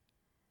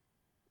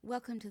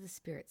Welcome to the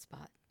Spirit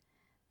Spot.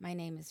 My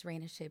name is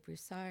Raina Shea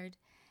Broussard,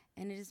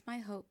 and it is my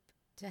hope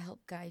to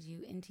help guide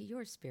you into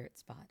your spirit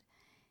spot,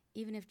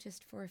 even if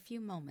just for a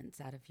few moments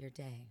out of your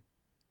day.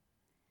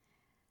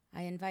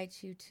 I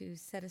invite you to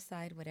set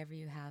aside whatever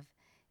you have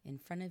in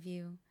front of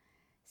you,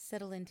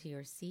 settle into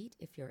your seat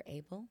if you're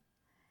able,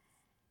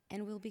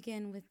 and we'll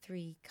begin with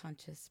 3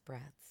 conscious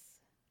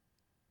breaths.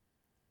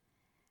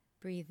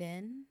 Breathe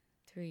in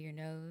through your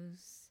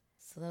nose,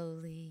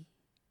 slowly,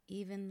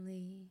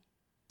 evenly,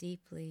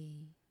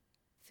 deeply,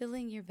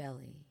 filling your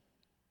belly,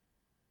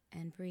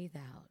 and breathe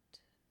out.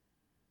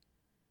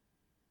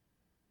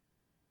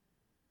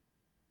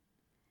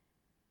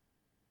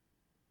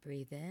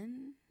 Breathe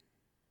in,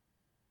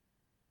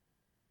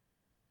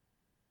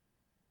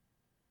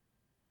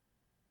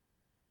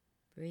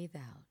 breathe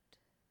out.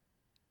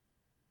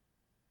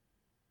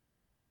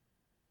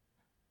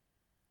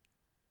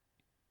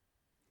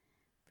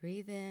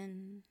 Breathe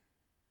in,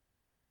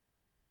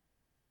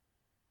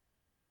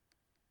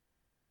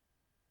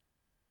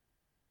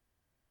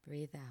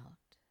 breathe out.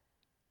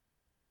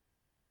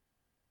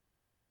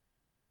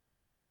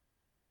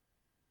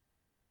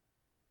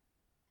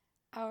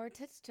 Our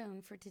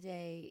touchstone for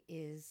today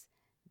is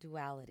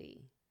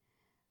duality.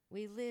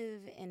 We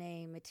live in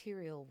a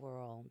material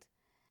world,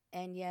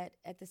 and yet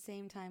at the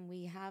same time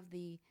we have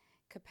the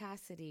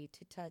capacity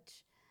to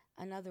touch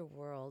another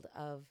world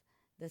of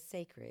the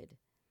sacred.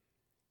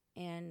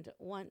 And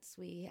once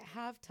we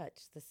have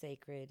touched the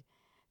sacred,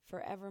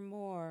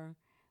 forevermore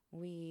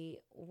we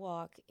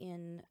walk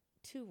in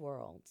 2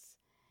 worlds.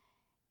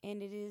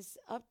 And it is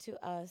up to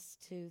us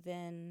to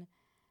then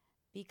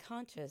be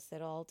conscious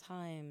at all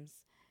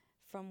times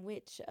from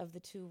which of the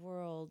 2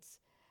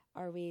 worlds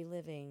are we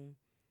living,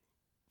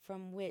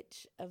 from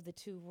which of the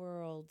 2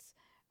 worlds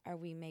are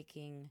we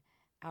making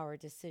our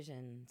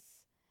decisions,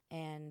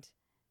 and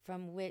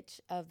from which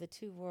of the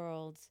 2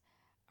 worlds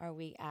are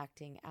we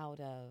acting out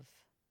of.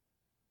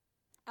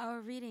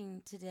 Our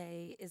reading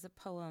today is a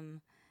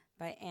poem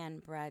by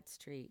Anne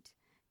Bradstreet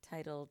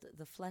titled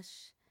The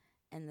Flesh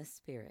and the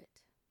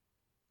Spirit.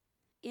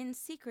 In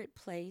secret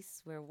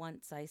place where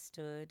once I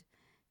stood,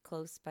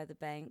 close by the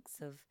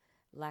banks of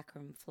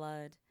Lacrum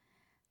flood,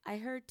 I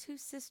heard 2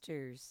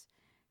 sisters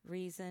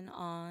reason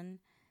on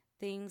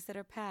things that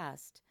are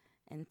past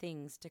and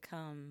things to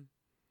come.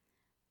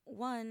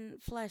 One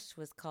Flesh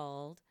was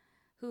called,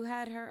 who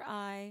had her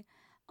eye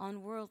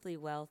on worldly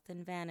wealth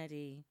and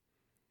vanity.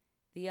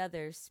 The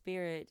other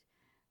Spirit,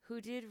 who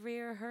did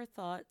rear her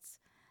thoughts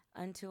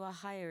unto a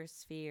higher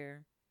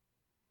sphere.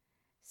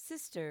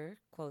 Sister,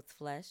 quoth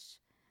Flesh,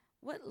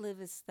 what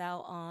livest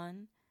thou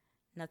on?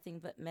 Nothing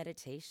but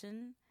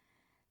meditation?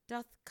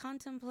 Doth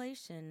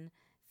contemplation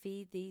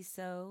feed thee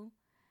so,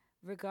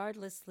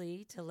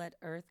 regardlessly to let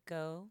earth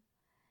go?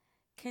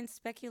 Can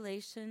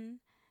speculation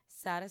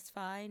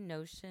satisfy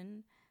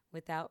notion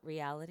without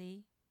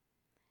reality?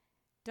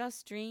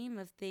 Dost dream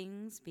of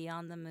things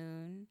beyond the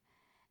moon,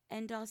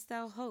 and dost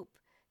thou hope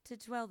to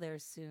dwell there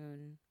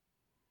soon?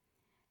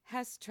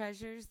 Hast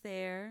treasures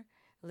there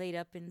laid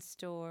up in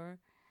store,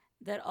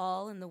 that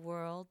all in the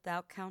world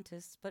thou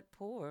countest but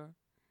poor?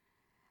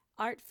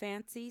 Art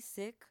fancy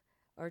sick,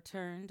 or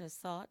turned a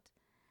sot,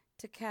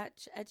 to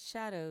catch at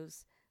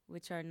shadows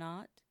which are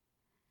not?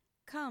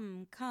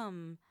 Come,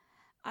 come,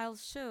 I'll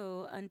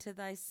show unto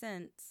thy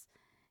sense,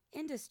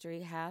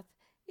 industry hath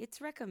its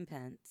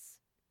recompense.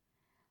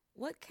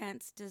 What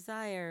canst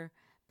desire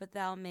but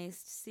thou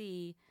mayst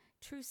see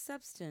true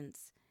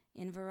substance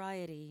in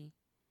variety?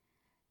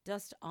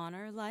 Dost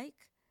honor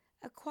like?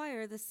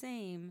 Acquire the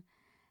same,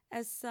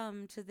 as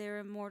some to their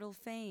immortal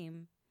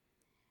fame,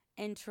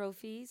 and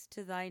trophies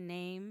to thy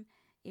name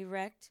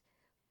erect,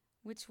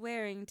 which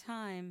wearing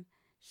time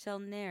shall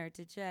ne'er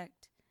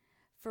deject.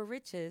 For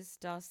riches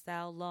dost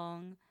thou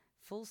long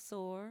full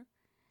sore?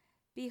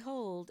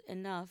 Behold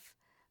enough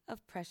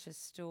of precious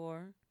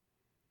store.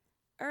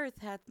 Earth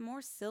hath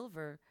more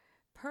silver,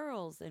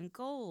 pearls, and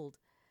gold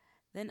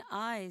than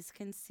eyes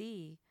can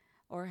see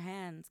or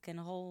hands can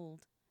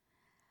hold.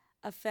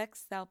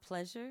 Affects thou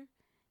pleasure?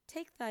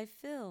 Take thy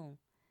fill.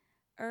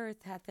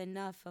 Earth hath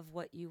enough of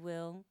what you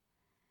will.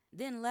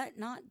 Then let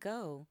not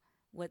go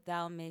what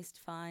thou mayst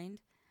find,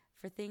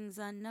 for things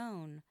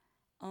unknown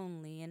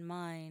only in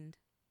mind.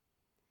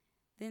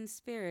 Then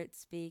Spirit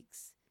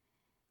speaks,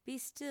 be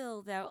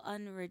still, thou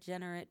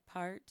unregenerate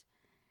part,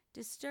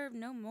 disturb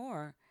no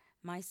more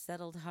my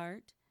settled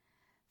heart,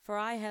 for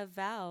I have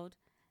vowed,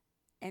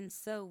 and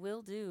so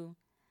will do,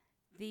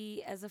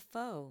 thee as a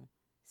foe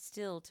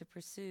still to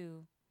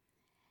pursue,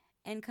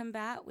 and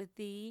combat with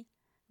thee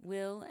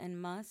will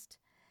and must,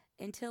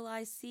 until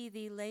I see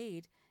thee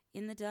laid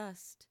in the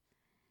dust.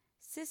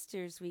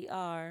 Sisters we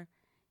are,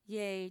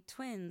 yea,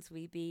 twins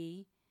we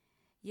be,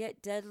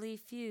 yet deadly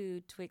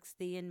feud twixt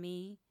thee and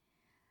me.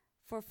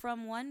 For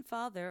from one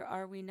father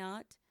are we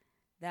not?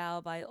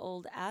 Thou by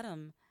old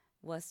Adam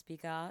wast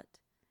begot.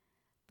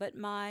 But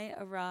my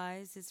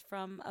arise is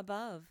from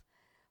above,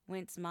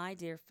 whence my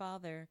dear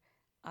Father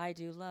I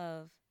do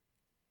love.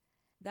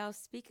 Thou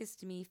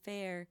speakest me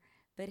fair,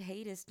 but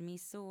hatest me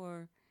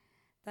sore.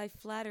 Thy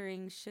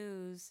flattering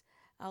shows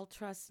I'll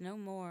trust no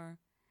more.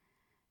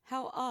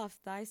 How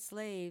oft thy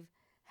slave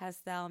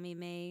hast thou me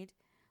made,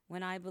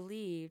 when I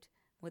believed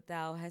what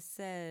thou hast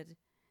said,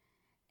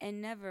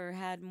 and never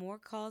had more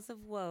cause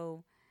of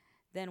woe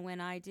than when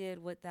I did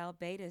what thou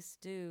badest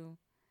do.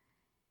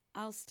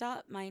 I'll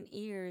stop mine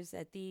ears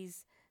at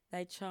these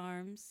thy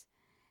charms,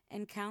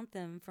 and count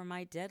them for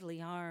my deadly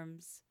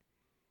harms.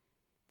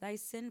 Thy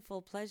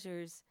sinful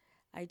pleasures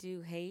I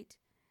do hate,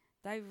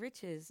 thy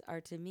riches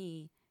are to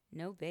me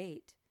no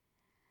bait.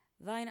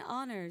 Thine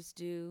honors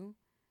do,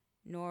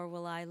 nor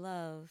will I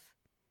love,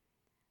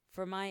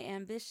 for my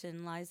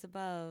ambition lies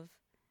above.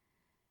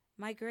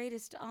 My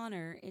greatest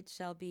honor it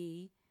shall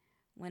be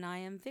when I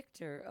am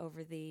victor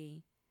over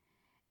thee,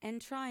 and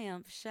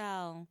triumph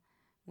shall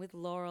with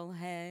laurel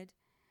head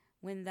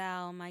when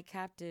thou my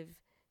captive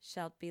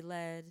shalt be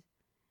led.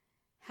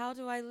 How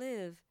do I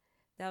live?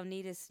 Thou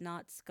needest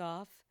not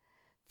scoff,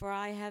 for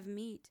I have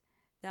meat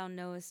thou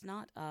knowest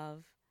not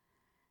of.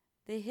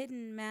 The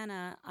hidden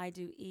manna I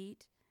do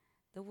eat,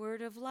 the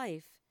word of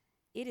life,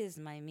 it is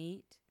my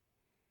meat.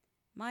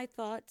 My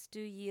thoughts do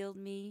yield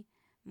me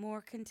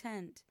more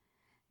content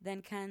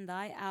than can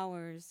thy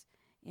hours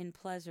in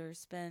pleasure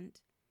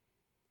spent.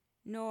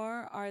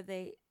 Nor are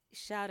they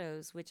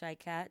shadows which I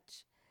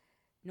catch,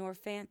 nor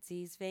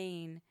fancies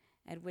vain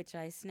at which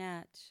I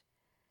snatch,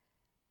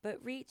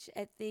 but reach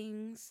at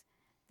things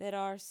that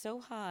are so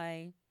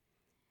high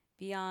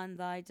beyond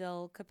thy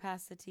dull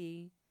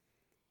capacity.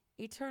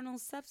 Eternal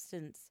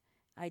substance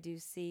I do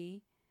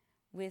see,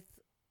 with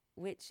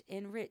which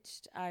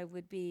enriched I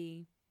would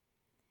be.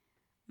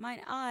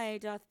 Mine eye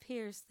doth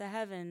pierce the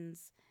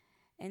heavens,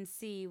 and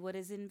see what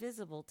is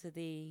invisible to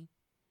thee.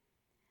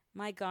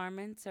 My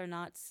garments are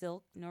not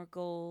silk nor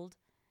gold,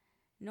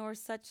 nor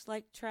such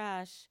like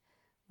trash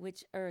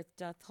which earth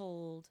doth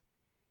hold,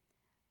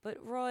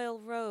 but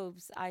royal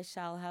robes I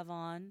shall have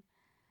on,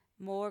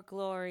 more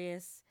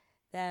glorious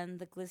than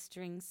the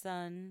glistering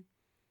sun.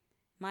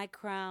 My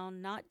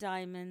crown not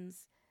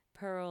diamonds,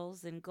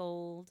 pearls, and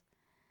gold,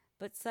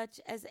 but such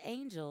as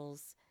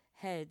angels'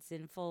 heads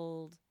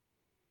enfold.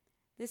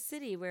 The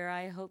city where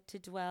I hope to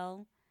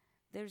dwell,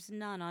 there's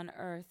none on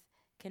earth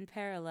can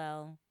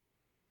parallel.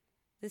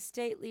 The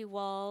stately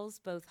walls,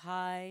 both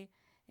high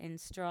and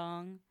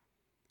strong,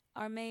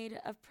 are made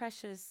of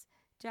precious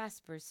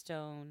jasper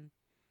stone.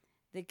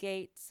 The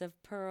gates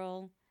of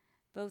pearl,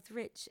 both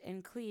rich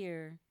and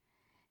clear,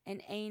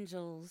 and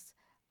angels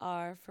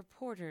are for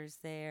porters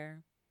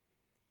there.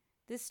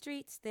 The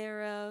streets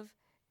thereof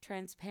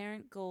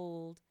transparent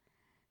gold,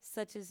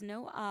 such as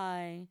no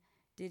eye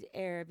did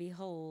e'er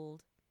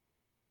behold.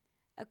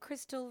 A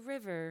crystal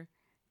river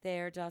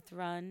there doth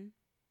run,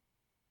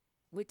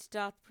 which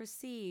doth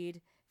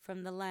proceed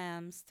from the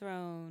Lamb's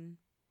throne.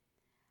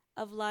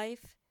 Of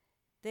life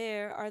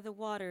there are the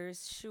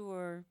waters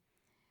sure,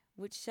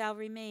 which shall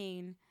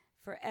remain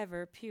for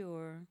ever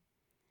pure.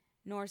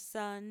 Nor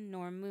sun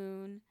nor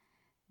moon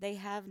they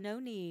have no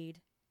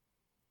need,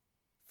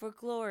 for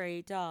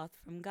glory doth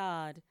from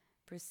God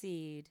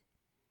proceed.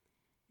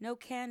 No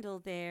candle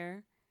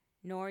there,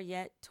 nor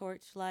yet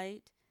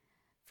torchlight,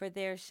 for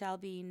there shall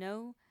be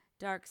no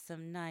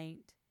darksome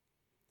night.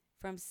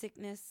 From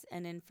sickness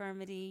and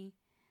infirmity,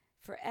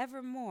 for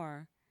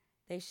evermore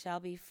they shall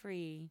be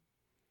free.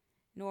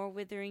 Nor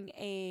withering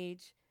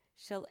age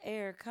shall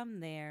e'er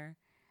come there,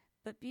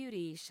 but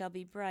beauty shall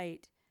be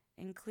bright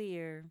and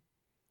clear.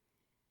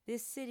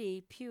 This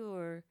city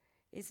pure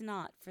is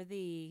not for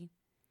thee,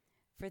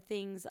 for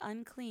things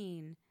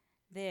unclean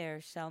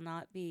there shall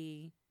not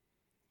be.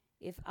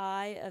 If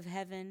I of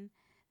heaven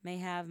may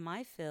have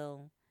my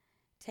fill,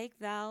 take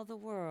thou the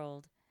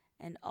world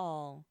and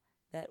all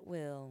that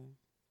will.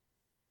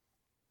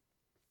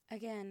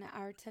 Again,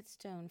 our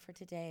touchstone for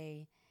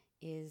today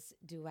is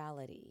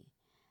duality.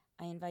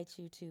 I invite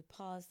you to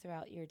pause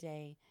throughout your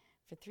day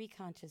for 3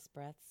 conscious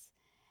breaths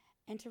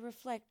and to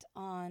reflect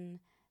on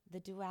the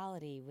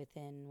duality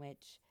within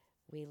which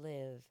we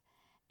live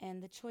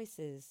and the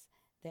choices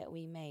that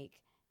we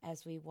make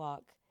as we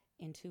walk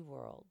in 2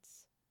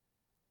 worlds.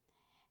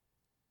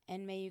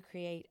 And may you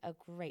create a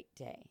great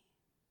day.